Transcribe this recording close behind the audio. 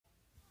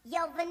Yo,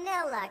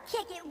 Vanilla,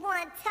 kick it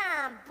one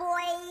time,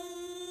 boy.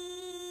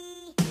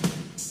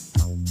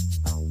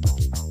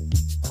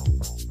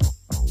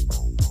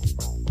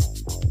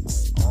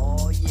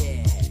 Oh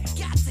yeah,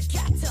 gotta,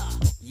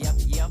 yep.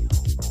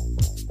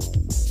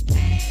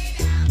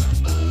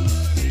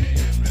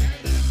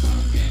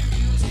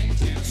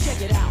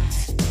 Check it out,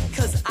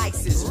 cause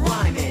ice is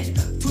rhyming.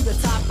 To the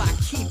top I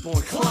keep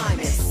on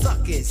climbing.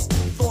 Suckers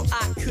thought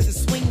I couldn't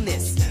swing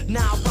this.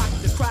 Now I rock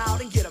the crowd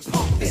and get a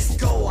pump this.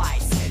 Go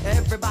ice,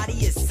 everybody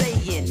is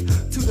saying.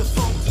 To the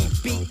funky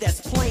beat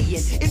that's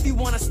playing. If you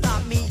wanna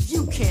stop me,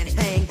 you can't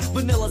hang.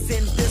 Vanilla's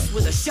in this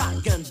with a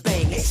shotgun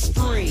bang.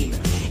 Extreme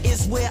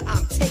is where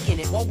I'm taking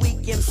it, while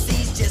weak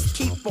MCs just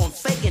keep on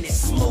faking it.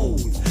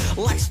 Smooth,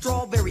 like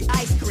strawberry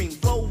ice cream.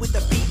 Flow with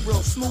the beat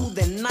real smooth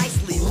and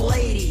nicely.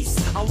 Ladies,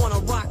 I wanna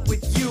rock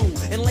with you.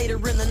 And later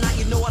in the night,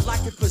 you know I'd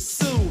like to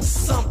pursue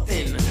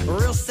something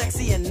real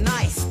sexy and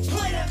nice.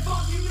 Play that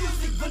funky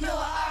music,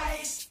 Vanilla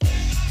Ice.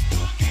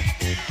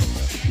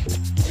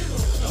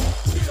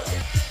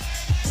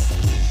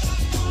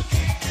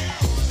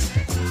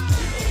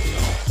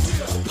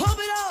 Pump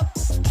it up.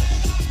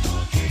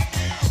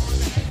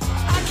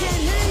 I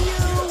can't hear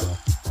you.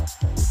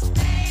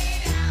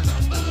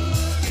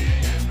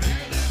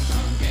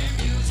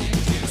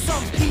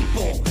 Some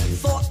people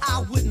thought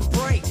I wouldn't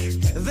break.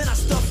 Then I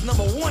stuffed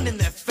number one in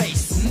their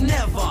face.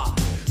 Never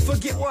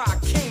forget where I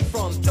came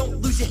from.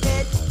 Don't lose your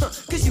head,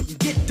 cause you can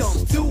get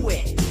dumb. Do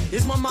it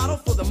is my motto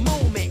for the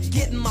moment.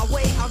 Get in my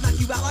way, I'll knock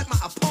you out like my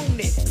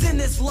opponent. In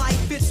this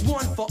life, it's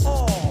one for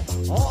all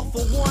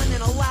for one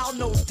and allow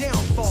no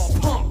downfall.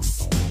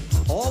 Punks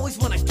always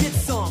wanna get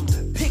some,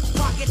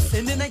 pickpockets,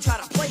 and then they try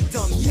to play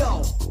dumb.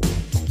 Yo,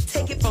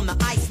 take it from the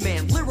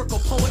Iceman, lyrical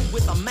poet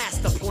with a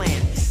master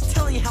plan,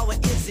 telling you how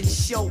it is in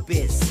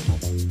showbiz.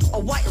 A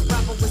white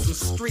rapper with some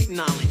street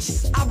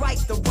knowledge. I write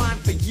the rhyme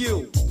for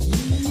you.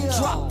 Yeah.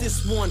 Drop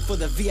this one for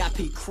the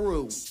VIP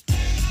crew.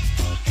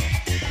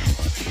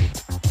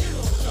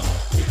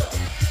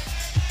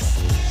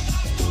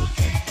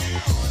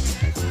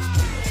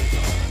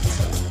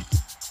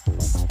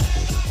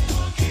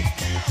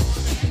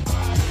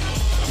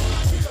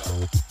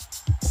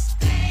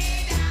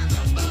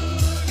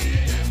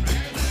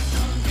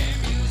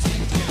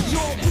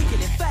 You're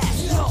weakened and fast,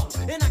 yo,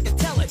 and I can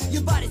tell it.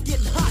 Your body's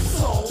getting hot,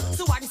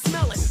 so I can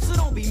smell it. So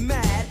don't be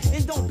mad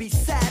and don't be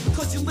sad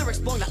because your lyrics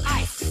blown to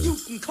ice. You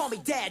can call me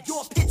dad,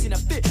 you're pitching a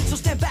fit, so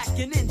stand back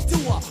and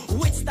endure.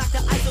 Which Dr.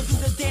 Ice will do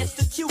the dance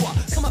to cure.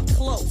 Come up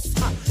close,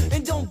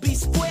 and don't be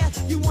square.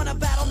 You wanna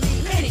battle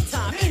me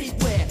anytime,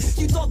 anywhere.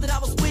 You thought that I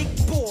was weak,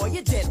 boy,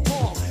 you're dead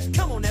wrong.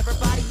 Come on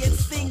everybody and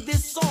sing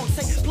this song.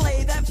 Say,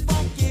 play that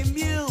funky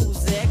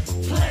music.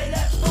 Play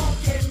that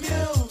funky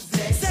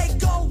music. Say,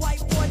 go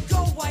white boy,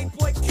 go white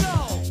boy, go.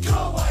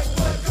 Go white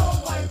boy, go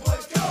white boy,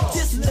 go.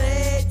 Just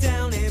lay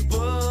down and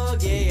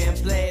boogie and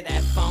play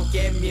that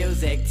funky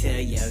music till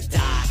you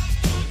die.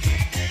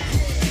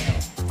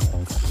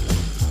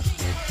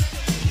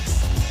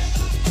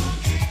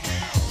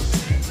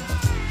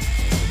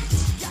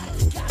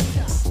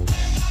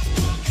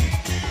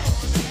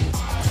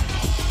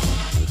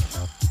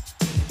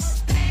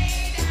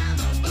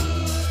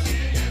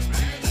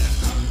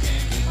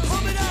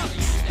 Pump it up.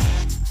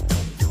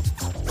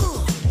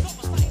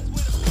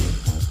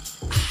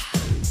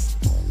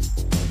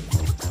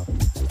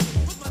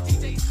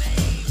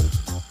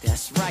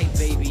 That's right,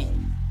 baby.